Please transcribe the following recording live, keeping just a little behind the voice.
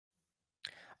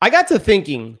I got to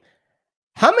thinking,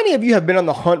 how many of you have been on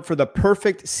the hunt for the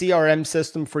perfect CRM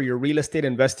system for your real estate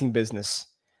investing business?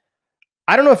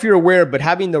 I don't know if you're aware, but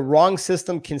having the wrong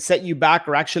system can set you back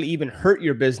or actually even hurt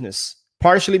your business,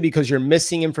 partially because you're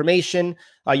missing information,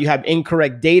 you have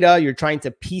incorrect data, you're trying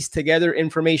to piece together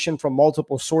information from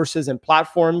multiple sources and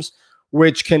platforms,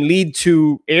 which can lead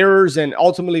to errors and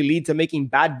ultimately lead to making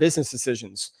bad business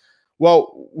decisions.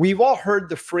 Well, we've all heard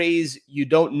the phrase, you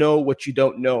don't know what you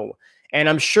don't know. And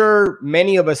I'm sure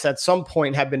many of us at some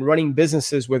point have been running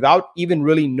businesses without even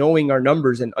really knowing our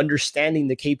numbers and understanding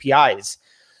the KPIs.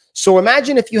 So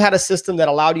imagine if you had a system that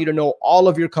allowed you to know all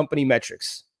of your company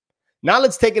metrics. Now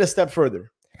let's take it a step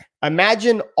further.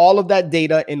 Imagine all of that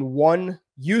data in one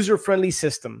user-friendly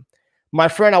system. My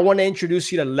friend, I want to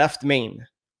introduce you to LeftMain.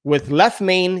 With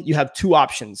LeftMain, you have two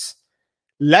options: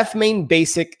 LeftMain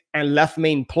Basic and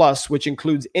LeftMain Plus, which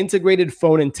includes integrated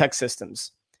phone and text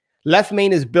systems.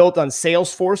 LeftMain is built on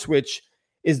Salesforce, which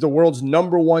is the world's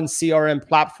 #1 CRM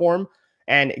platform,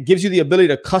 and it gives you the ability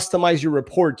to customize your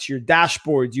reports, your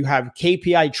dashboards. You have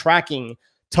KPI tracking,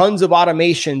 tons of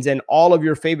automations, and all of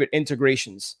your favorite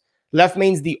integrations.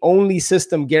 LeftMain is the only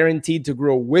system guaranteed to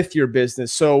grow with your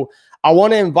business. So I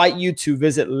want to invite you to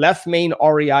visit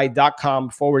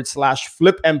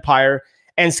leftmainrei.com/flipempire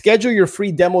and schedule your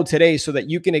free demo today so that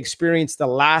you can experience the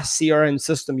last CRM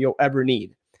system you'll ever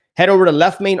need. Head over to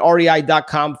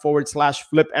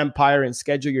leftmainrei.com/flipempire and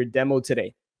schedule your demo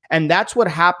today. And that's what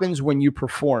happens when you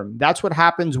perform. That's what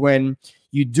happens when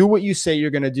you do what you say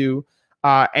you're going to do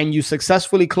and you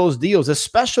successfully close deals,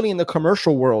 especially in the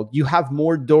commercial world. You have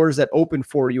more doors that open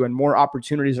for you and more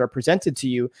opportunities are presented to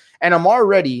you. And I'm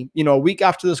already, a week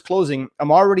after this closing,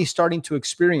 I'm already starting to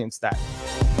experience that.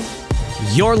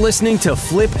 You're listening to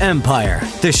Flip Empire,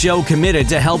 the show committed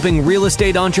to helping real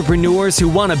estate entrepreneurs who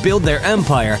want to build their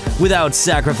empire without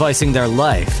sacrificing their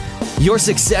life. Your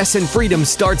success and freedom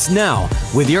starts now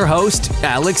with your host,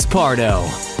 Alex Pardo.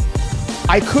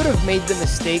 I could have made the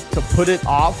mistake to put it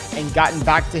off and gotten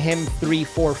back to him 3,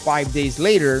 4, 5 days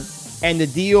later, and the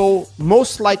deal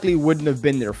most likely wouldn't have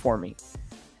been there for me.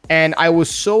 And I was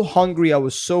so hungry, I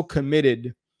was so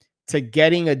committed to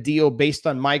getting a deal based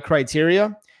on my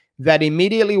criteria that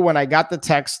immediately when I got the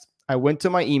text, I went to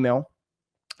my email,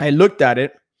 I looked at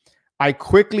it, I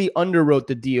quickly underwrote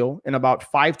the deal in about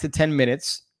 5 to 10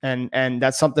 minutes. And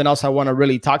that's something else I want to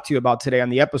really talk to you about today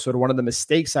on the episode, one of the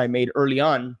mistakes I made early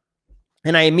on.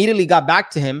 And I immediately got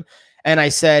back to him and I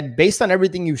said, based on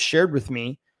everything you've shared with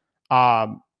me, I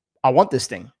want this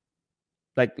thing.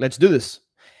 Like, let's do this.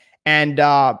 And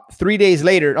a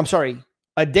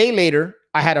day later,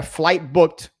 I had a flight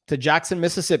booked to Jackson,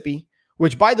 Mississippi,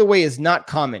 which, by the way, is not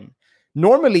common.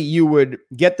 Normally, you would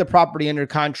get the property under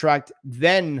contract,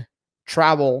 then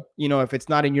travel, if it's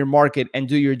not in your market, and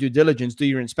do your due diligence, do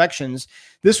your inspections.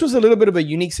 This was a little bit of a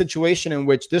unique situation in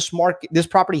which this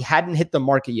property hadn't hit the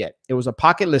market yet. It was a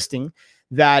pocket listing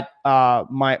that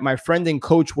my friend and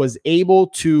coach was able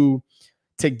to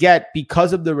get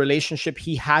because of the relationship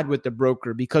he had with the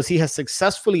broker, because he has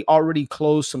successfully already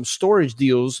closed some storage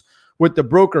deals with the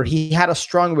broker. He had a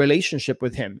strong relationship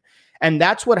with him. And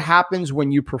that's what happens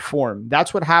when you perform.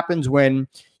 That's what happens when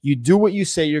you do what you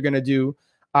say you're going to do.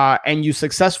 And you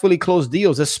successfully close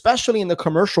deals, especially in the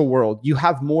commercial world. You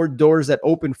have more doors that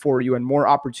open for you and more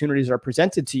opportunities are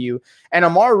presented to you. And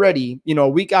I'm already, a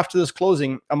week after this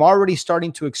closing, I'm already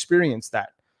starting to experience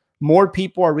that. More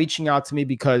people are reaching out to me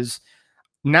because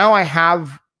now I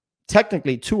have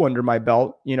technically 2 under my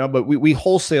belt, but we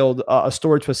wholesaled a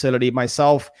storage facility,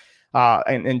 myself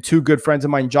and 2 good friends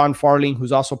of mine, John Farling,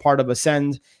 who's also part of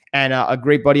Ascend, and a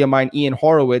great buddy of mine, Ian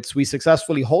Horowitz. We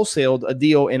successfully wholesaled a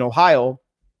deal in Ohio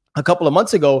a couple of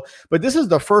months ago, but this is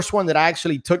the first one that I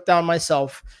actually took down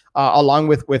myself along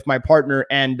with my partner,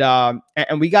 and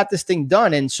we got this thing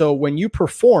done. And so when you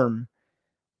perform,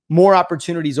 more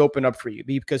opportunities open up for you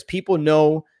because people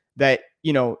know that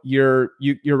you're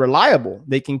reliable.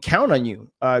 They can count on you.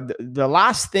 The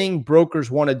last thing brokers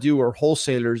want to do, or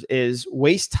wholesalers, is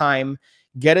waste time,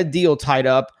 get a deal tied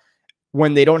up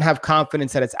when they don't have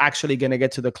confidence that it's actually going to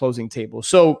get to the closing table.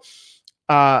 So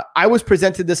I was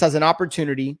presented this as an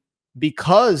opportunity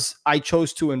because I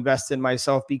chose to invest in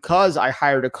myself, because I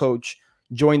hired a coach,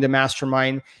 joined the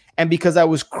mastermind, and because I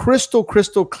was crystal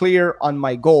clear on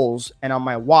my goals and on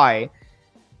my why.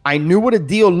 I knew what a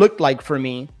deal looked like for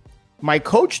me. My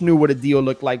coach knew what a deal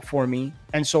looked like for me.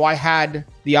 And so I had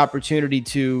the opportunity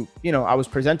to, I was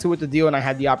presented with the deal and I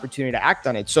had the opportunity to act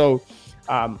on it. So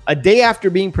a day after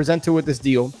being presented with this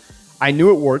deal, I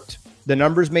knew it worked. The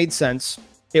numbers made sense.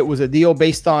 It was a deal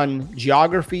based on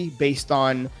geography, based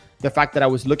on the fact that I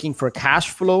was looking for cash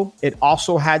flow. It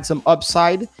also had some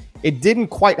upside. It didn't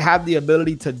quite have the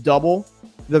ability to double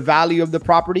the value of the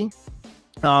property,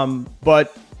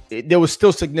 but there was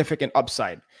still significant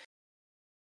upside.